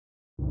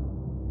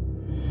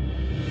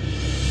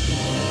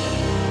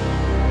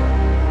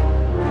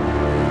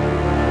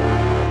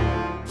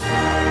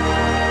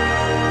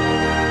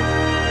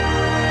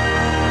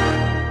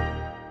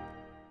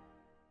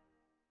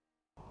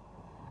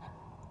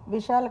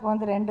விஷாலுக்கு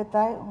வந்து 2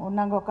 தாய்,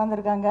 ஒன்று அங்கே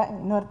உட்காந்துருக்காங்க,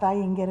 இன்னொரு தாய்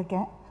இங்கே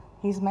இருக்கேன்.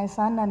 He is my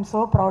son. I am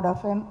so proud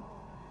of him.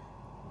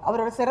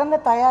 அவரோட சிறந்த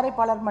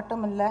தயாரிப்பாளர்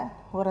மட்டும் இல்லை,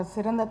 ஒரு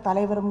சிறந்த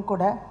தலைவரும்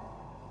கூட.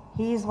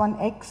 He is one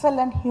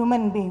excellent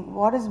human being.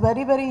 What is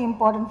very very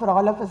important for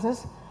all of us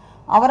is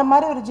அவரை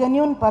மாதிரி ஒரு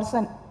ஜென்யூன்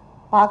பர்சன்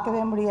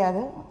பார்க்கவே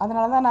முடியாது.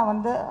 அதனால தான் நான்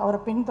வந்து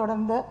அவரை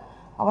பின்தொடர்ந்து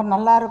அவர்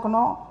நல்லா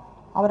இருக்கணும்,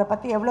 அவரை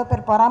பற்றி எவ்வளோ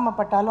பேர்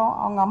பராமப்பட்டாலும்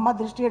அவங்க அம்மா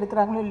திருஷ்டி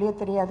எடுக்கிறாங்களோ இல்லையோ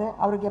தெரியாது,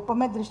 அவருக்கு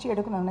எப்போவுமே திருஷ்டி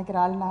எடுக்கணும்னு நினைக்கிற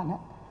ஆள் நான்.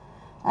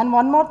 அண்ட்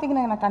ஒன் மோர் திங்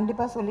நான்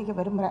கண்டிப்பாக சொல்லிக்க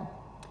விரும்புகிறேன்.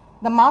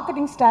 இந்த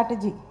மார்க்கெட்டிங்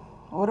ஸ்ட்ராட்டஜி,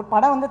 ஒரு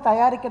படம் வந்து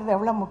தயாரிக்கிறது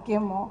எவ்வளோ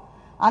முக்கியமோ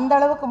அந்த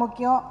அளவுக்கு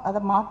முக்கியம் அதை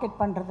மார்க்கெட்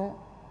பண்ணுறது.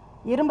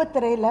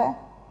 இரும்புத்திரையில்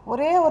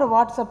ஒரே ஒரு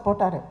வாட்ஸ்அப்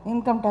போட்டார்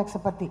இன்கம்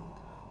டேக்ஸை பற்றி.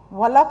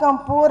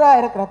 உலகம் பூரா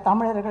இருக்கிற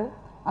தமிழர்கள்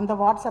அந்த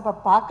வாட்ஸ்அப்பை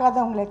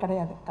பார்க்காதவங்களே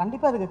கிடையாது.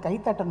 கண்டிப்பாக அதுக்கு கை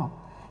தட்டணும்.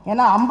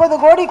 ஏன்னா 50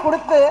 கோடி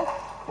கொடுத்து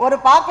ஒரு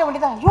பார்க்க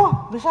வேண்டியதான், ஐயோ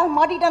விஷால்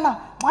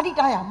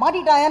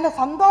மாட்டிட்டாயான்னு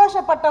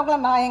சந்தோஷப்பட்டவங்கள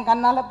நான் என்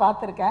கண்ணால்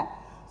பார்த்துருக்கேன்.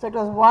 So it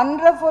was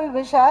wonderful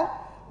Vishal.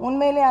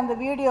 உண்மையிலே அந்த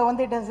வீடியோ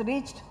வந்து it has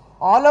reached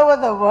all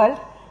over the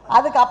world.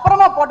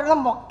 அதுக்கப்புறமா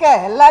போட்டதும்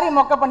எல்லாரையும்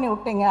மொக்க பண்ணி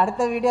விட்டீங்க.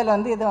 அடுத்த வீடியோவில்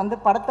வந்து இது வந்து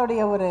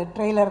படத்தோடைய ஒரு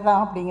ட்ரெய்லர்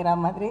தான் அப்படிங்கிற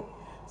மாதிரி.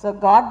 So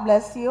God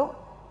bless you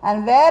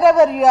and where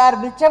ever you are,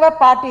 which ever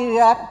party you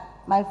are,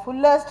 my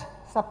fullest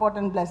support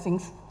and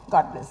blessings.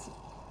 God bless you.